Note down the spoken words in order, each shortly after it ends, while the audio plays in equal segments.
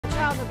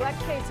child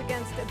neglect case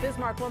against a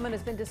Bismarck woman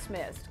has been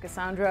dismissed.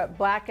 Cassandra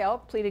Black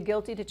Elk pleaded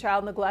guilty to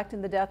child neglect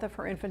in the death of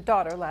her infant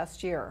daughter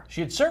last year. She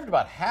had served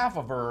about half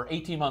of her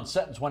 18-month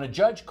sentence when a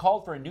judge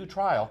called for a new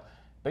trial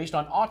based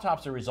on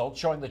autopsy results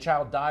showing the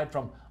child died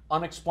from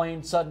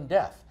unexplained sudden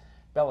death.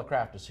 Bella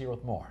Kraft is here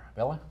with more.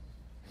 Bella?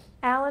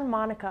 Alan,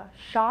 Monica,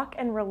 shock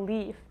and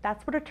relief.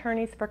 That's what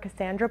attorneys for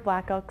Cassandra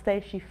Black Elk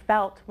say she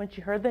felt when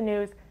she heard the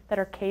news that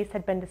her case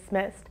had been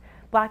dismissed.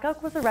 Black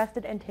Elk was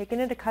arrested and taken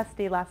into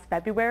custody last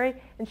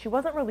February, and she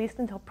wasn't released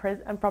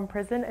from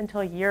prison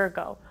until a year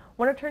ago.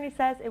 One attorney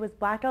says it was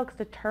Black Elk's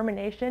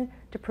determination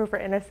to prove her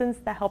innocence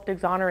that helped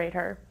exonerate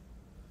her.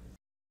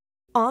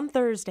 On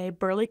Thursday,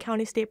 Burleigh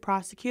County State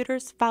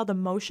prosecutors filed a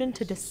motion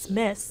to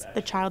dismiss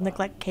the child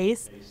neglect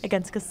case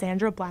against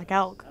Cassandra Black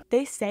Elk.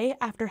 They say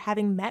after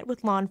having met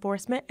with law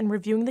enforcement and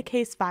reviewing the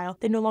case file,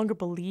 they no longer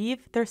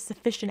believe there's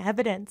sufficient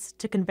evidence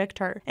to convict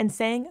her, and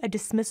saying a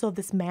dismissal of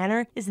this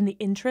manner is in the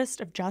interest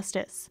of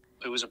justice.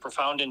 It was a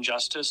profound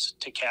injustice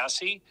to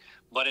Cassie,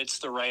 but it's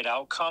the right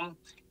outcome,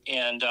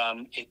 and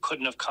it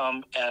couldn't have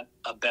come at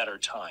a better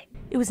time.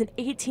 It was an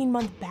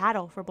 18-month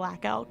battle for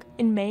Black Elk.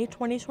 In May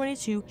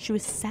 2022, she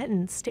was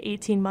sentenced to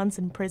 18 months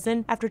in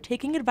prison after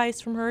taking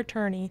advice from her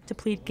attorney to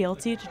plead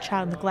guilty to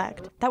child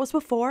neglect. That was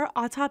before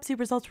autopsy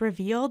results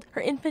revealed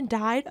her infant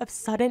died of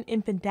sudden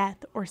infant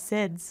death, or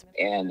SIDS.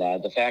 And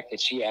the fact that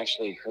she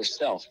actually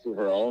herself, through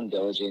her own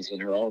diligence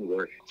and her own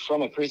work,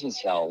 from a prison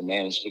cell,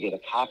 managed to get a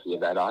copy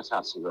of that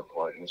autopsy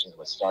report, which is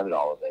what started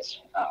all of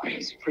this,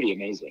 is pretty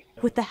amazing.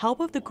 With the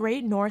help of the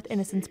Great North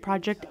Innocence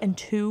Project and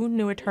 2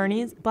 new attorneys,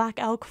 Black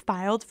Elk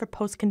filed for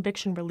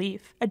post-conviction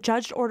relief. A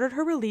judge ordered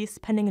her release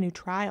pending a new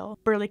trial.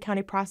 Burleigh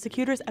County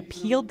prosecutors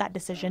appealed that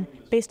decision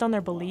based on their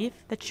belief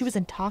that she was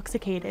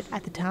intoxicated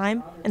at the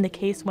time, and the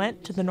case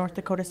went to the North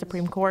Dakota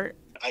Supreme Court.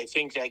 I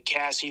think that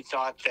Cassie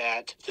thought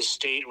that the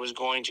state was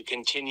going to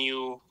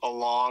continue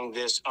along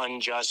this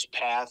unjust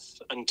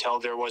path until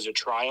there was a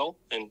trial,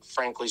 and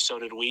frankly, so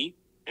did we.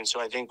 And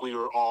so I think we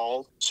were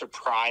all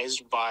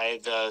surprised by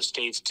the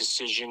state's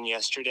decision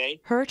yesterday.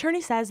 Her attorney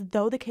says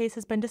though the case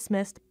has been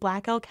dismissed,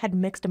 Black Elk had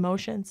mixed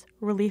emotions.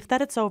 Relief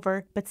that it's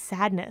over, but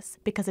sadness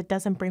because it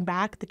doesn't bring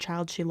back the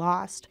child she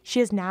lost. She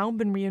has now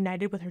been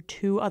reunited with her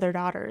 2 other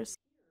daughters.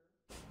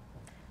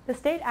 The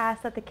state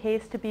asked that the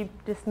case to be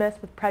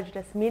dismissed with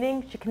prejudice,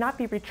 meaning she cannot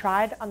be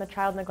retried on the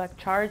child neglect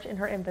charge in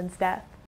her infant's death.